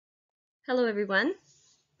Hello everyone.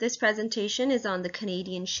 This presentation is on the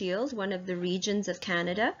Canadian Shield, one of the regions of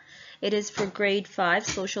Canada. It is for grade 5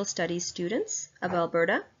 social studies students of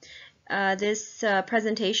Alberta. This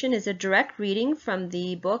presentation is a direct reading from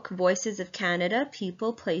the book Voices of Canada,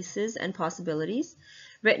 People, Places and Possibilities,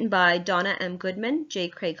 written by Donna M. Goodman, J.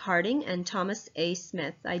 Craig Harding, and Thomas A.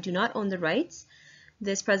 Smith. I do not own the rights.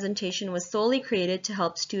 This presentation was solely created to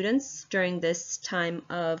help students during this time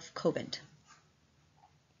of COVID.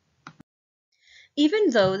 Even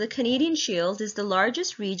though the Canadian Shield is the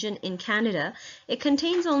largest region in Canada, it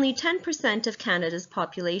contains only 10% of Canada's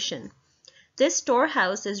population. This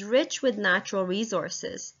storehouse is rich with natural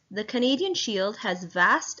resources. The Canadian Shield has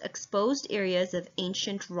vast exposed areas of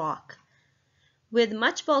ancient rock. With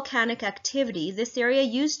much volcanic activity, this area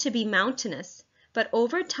used to be mountainous, but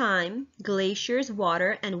over time, glaciers,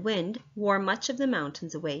 water, and wind wore much of the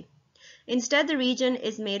mountains away. Instead, the region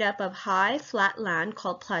is made up of high, flat land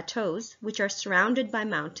called plateaus, which are surrounded by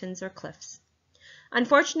mountains or cliffs.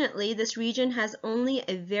 Unfortunately, this region has only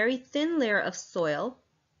a very thin layer of soil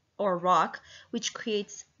or rock, which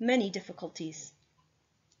creates many difficulties.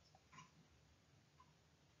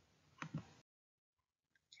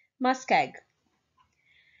 Muskeg.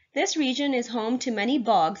 This region is home to many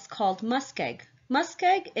bogs called muskeg.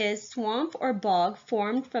 Muskeg is swamp or bog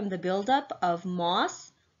formed from the buildup of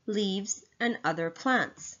moss, leaves, and other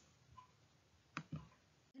plants. The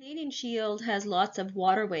Canadian Shield has lots of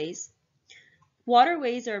waterways.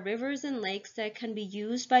 Waterways are rivers and lakes that can be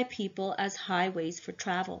used by people as highways for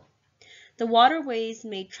travel. The waterways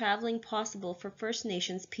made traveling possible for First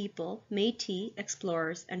Nations people, Métis,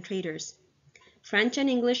 explorers, and traders. French and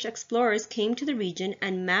English explorers came to the region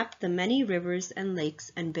and mapped the many rivers and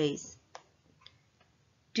lakes and bays.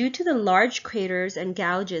 Due to the large craters and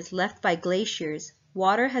gouges left by glaciers,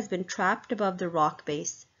 water has been trapped above the rock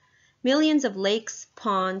base. Millions of lakes,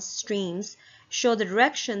 ponds, streams show the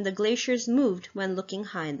direction the glaciers moved when looking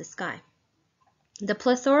high in the sky. The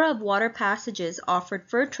plethora of water passages offered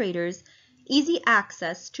fur traders easy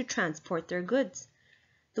access to transport their goods.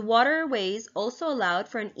 The waterways also allowed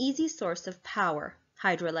for an easy source of power,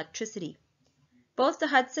 hydroelectricity. Both the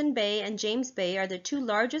Hudson Bay and James Bay are the two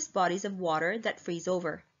largest bodies of water that freeze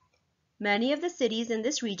over. Many of the cities in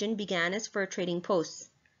this region began as fur trading posts.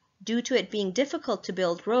 Due to it being difficult to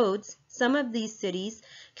build roads, some of these cities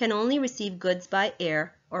can only receive goods by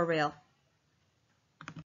air or rail.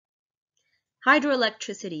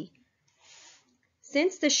 Hydroelectricity.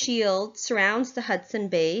 Since the Shield surrounds the Hudson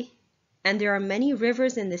Bay and there are many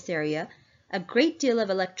rivers in this area, a great deal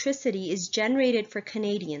of electricity is generated for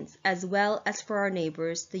Canadians as well as for our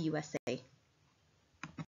neighbors, the USA.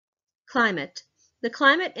 Climate. The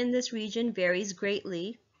climate in this region varies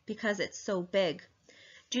greatly because it's so big.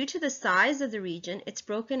 Due to the size of the region, it's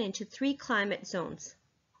broken into 3 climate zones: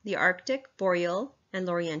 the Arctic, Boreal, and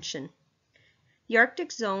Laurentian. The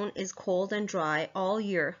Arctic zone is cold and dry all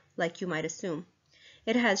year, like you might assume.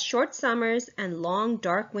 It has short summers and long,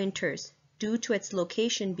 dark winters due to its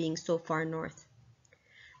location being so far north.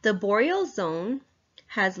 The Boreal zone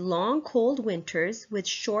has long, cold winters with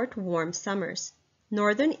short, warm summers.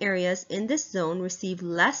 Northern areas in this zone receive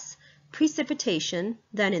less precipitation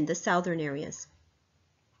than in the southern areas.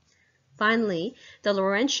 Finally, the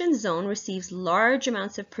Laurentian zone receives large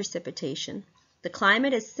amounts of precipitation. The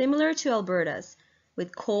climate is similar to Alberta's,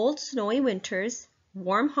 with cold, snowy winters,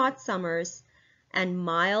 warm, hot summers, and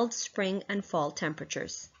mild spring and fall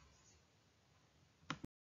temperatures.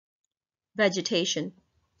 Vegetation.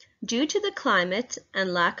 Due to the climate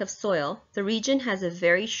and lack of soil, the region has a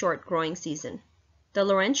very short growing season. The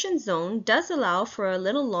Laurentian zone does allow for a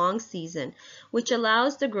little long season, which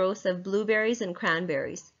allows the growth of blueberries and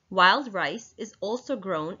cranberries. Wild rice is also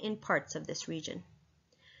grown in parts of this region.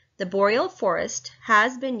 The boreal forest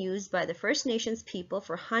has been used by the First Nations people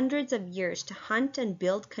for hundreds of years to hunt and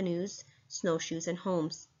build canoes, snowshoes, and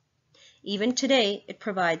homes. Even today, it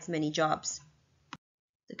provides many jobs.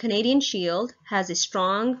 The Canadian Shield has a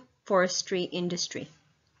strong forestry industry.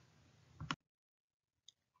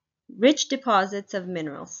 Rich deposits of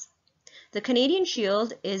minerals. The Canadian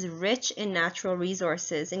Shield is rich in natural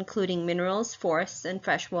resources, including minerals, forests, and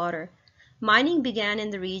fresh water. Mining began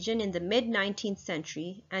in the region in the mid-19th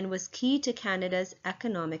century and was key to Canada's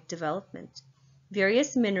economic development.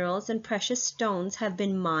 Various minerals and precious stones have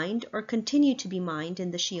been mined or continue to be mined in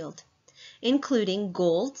the Shield, including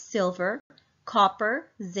gold, silver, copper,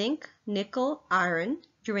 zinc, nickel, iron,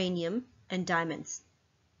 uranium, and diamonds.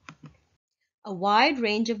 A wide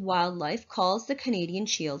range of wildlife calls the Canadian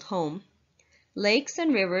Shield home. Lakes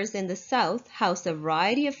and rivers in the south house a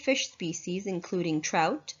variety of fish species including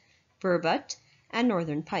trout, burbot, and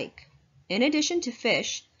northern pike. In addition to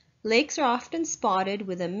fish, Lakes are often spotted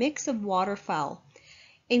with a mix of waterfowl,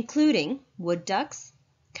 including wood ducks,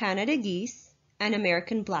 Canada geese, and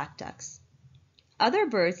American black ducks. Other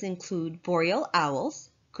birds include boreal owls,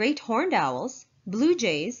 great horned owls, blue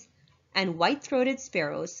jays, and white-throated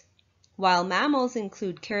sparrows, while mammals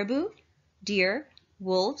include caribou, deer,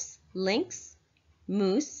 wolves, lynx,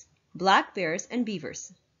 moose, black bears, and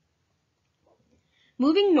beavers.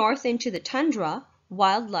 Moving north into the tundra,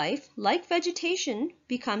 wildlife, like vegetation,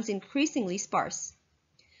 becomes increasingly sparse.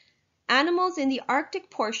 Animals in the Arctic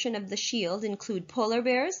portion of the shield include polar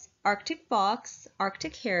bears, Arctic fox,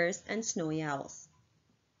 Arctic hares, and snowy owls.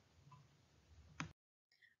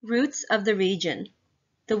 Roots of the region.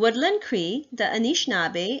 The Woodland Cree, the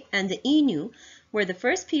Anishinaabe, and the Innu were the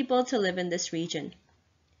first people to live in this region.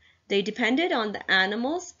 They depended on the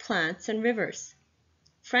animals, plants, and rivers.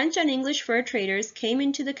 French and English fur traders came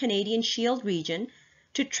into the Canadian Shield region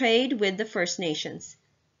to trade with the First Nations.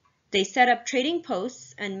 They set up trading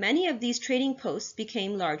posts, and many of these trading posts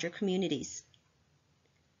became larger communities.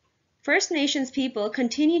 First Nations people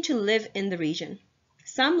continue to live in the region.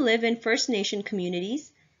 Some live in First Nation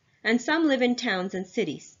communities, and some live in towns and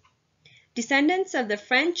cities. Descendants of the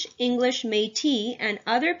French, English, Métis, and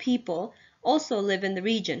other people also live in the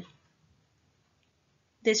region.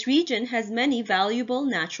 This region has many valuable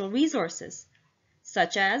natural resources,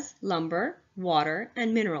 such as lumber, water,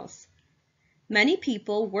 and minerals. Many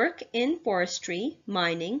people work in forestry,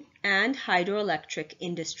 mining, and hydroelectric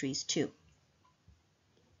industries too.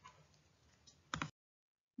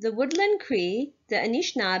 The Woodland Cree, the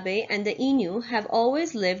Anishinaabe, and the Innu have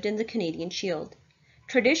always lived in the Canadian Shield.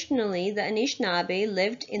 Traditionally, the Anishinaabe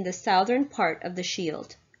lived in the southern part of the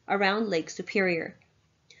Shield, around Lake Superior.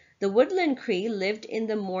 The Woodland Cree lived in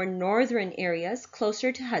the more northern areas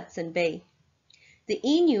closer to Hudson Bay. The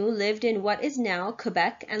Innu lived in what is now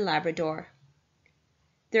Quebec and Labrador.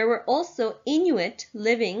 There were also Inuit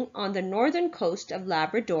living on the northern coast of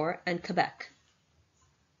Labrador and Quebec.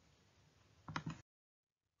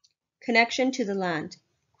 Connection to the land.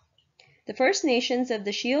 The First Nations of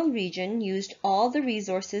the Shield region used all the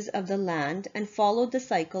resources of the land and followed the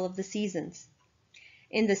cycle of the seasons.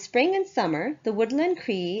 In the spring and summer, the Woodland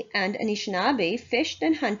Cree and Anishinaabe fished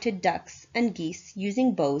and hunted ducks and geese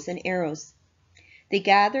using bows and arrows. They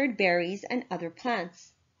gathered berries and other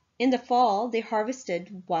plants. In the fall, they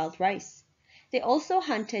harvested wild rice. They also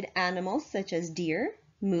hunted animals such as deer,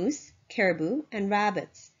 moose, caribou, and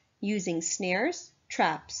rabbits, using snares,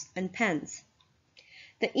 traps, and pens.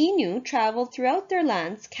 The Innu traveled throughout their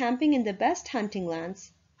lands, camping in the best hunting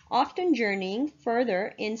lands, often journeying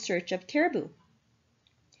further in search of caribou.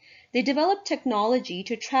 They developed technology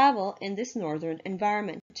to travel in this northern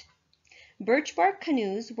environment. Birch bark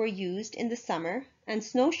canoes were used in the summer, and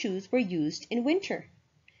snowshoes were used in winter.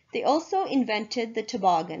 They also invented the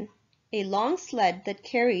toboggan, a long sled that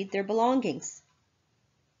carried their belongings.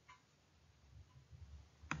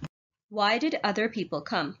 Why did other people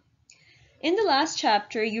come? In the last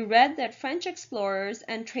chapter, you read that French explorers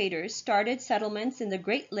and traders started settlements in the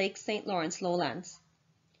Great Lakes St. Lawrence lowlands.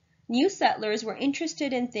 New settlers were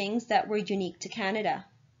interested in things that were unique to Canada.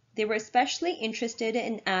 They were especially interested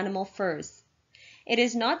in animal furs. It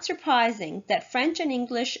is not surprising that French and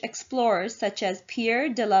English explorers such as Pierre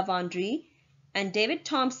de la Vérendrye and David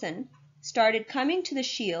Thompson started coming to the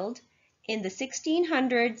Shield in the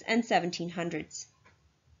 1600s and 1700s.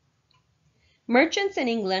 Merchants in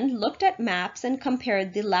England looked at maps and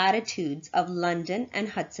compared the latitudes of London and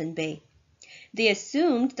Hudson Bay. They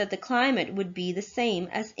assumed that the climate would be the same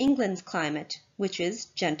as England's climate, which is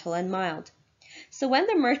gentle and mild. So when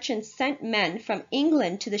the merchants sent men from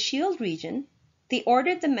England to the Shield region, they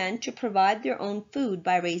ordered the men to provide their own food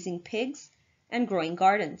by raising pigs and growing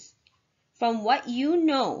gardens. From what you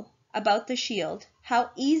know about the Shield,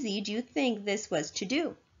 how easy do you think this was to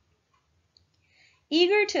do?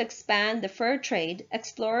 Eager to expand the fur trade,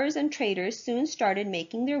 explorers and traders soon started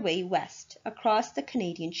making their way west across the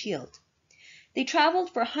Canadian Shield. They traveled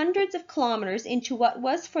for hundreds of kilometers into what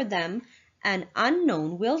was for them an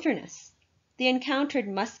unknown wilderness. They encountered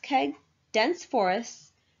muskeg, dense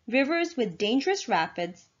forests, rivers with dangerous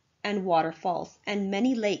rapids and waterfalls, and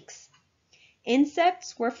many lakes.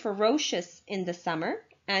 Insects were ferocious in the summer,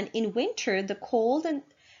 and in winter the cold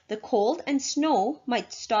and snow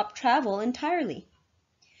might stop travel entirely.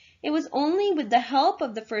 It was only with the help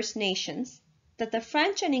of the First Nations that the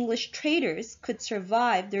French and English traders could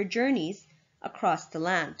survive their journeys across the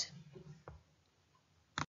land.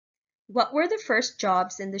 What were the first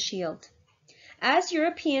jobs in the Shield? As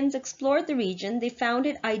Europeans explored the region, they found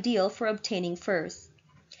it ideal for obtaining furs.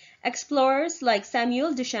 Explorers like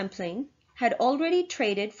Samuel de Champlain had already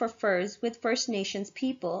traded for furs with First Nations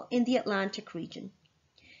people in the Atlantic region.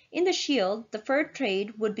 In the Shield, the fur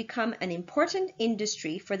trade would become an important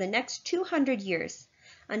industry for the next 200 years,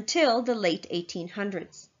 until the late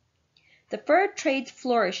 1800s. The fur trade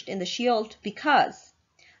flourished in the Shield because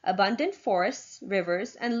abundant forests,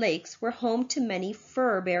 rivers, and lakes were home to many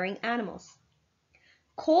fur-bearing animals.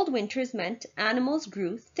 Cold winters meant animals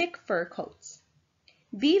grew thick fur coats.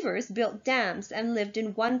 Beavers built dams and lived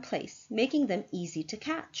in one place, making them easy to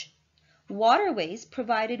catch. Waterways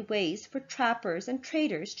provided ways for trappers and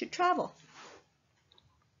traders to travel.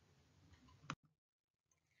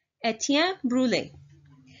 Étienne Brulé.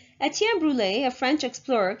 Étienne Brulé, a French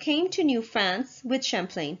explorer, came to New France with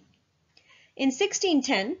Champlain. In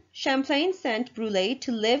 1610, Champlain sent Brulé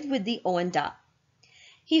to live with the Oanda.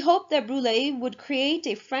 He hoped that Brulé would create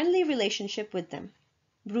a friendly relationship with them.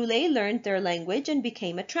 Brulé learned their language and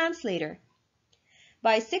became a translator.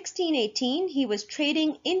 By 1618, he was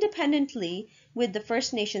trading independently with the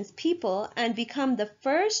First Nations people and became the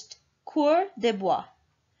first coureur de bois.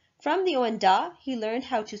 From the Oanda, he learned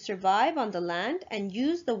how to survive on the land and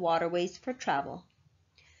use the waterways for travel.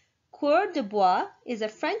 Coureur de bois is a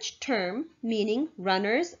French term meaning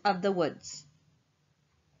runners of the woods.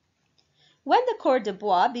 When the coureurs de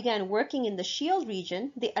bois began working in the Shield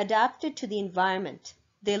region, they adapted to the environment.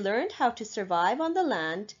 They learned how to survive on the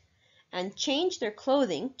land and changed their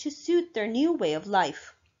clothing to suit their new way of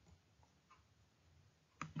life.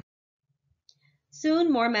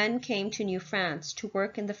 Soon more men came to New France to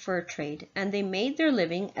work in the fur trade, and they made their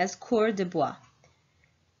living as coureurs de bois.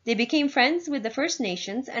 They became friends with the First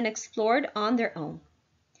Nations and explored on their own.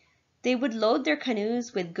 They would load their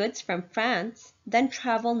canoes with goods from France, then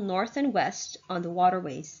travel north and west on the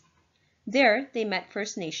waterways. There they met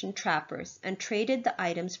First Nation trappers and traded the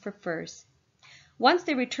items for furs. Once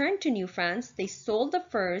they returned to New France, they sold the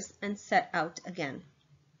furs and set out again.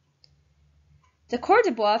 The coureurs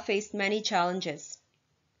de bois faced many challenges.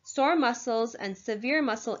 Sore muscles and severe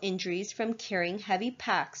muscle injuries from carrying heavy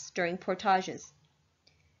packs during portages.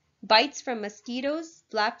 Bites from mosquitoes,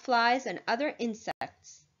 black flies, and other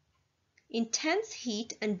insects. Intense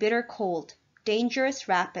heat and bitter cold, dangerous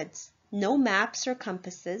rapids, no maps or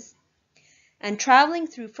compasses, and traveling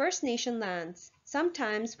through First Nation lands,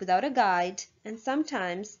 sometimes without a guide and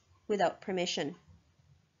sometimes without permission.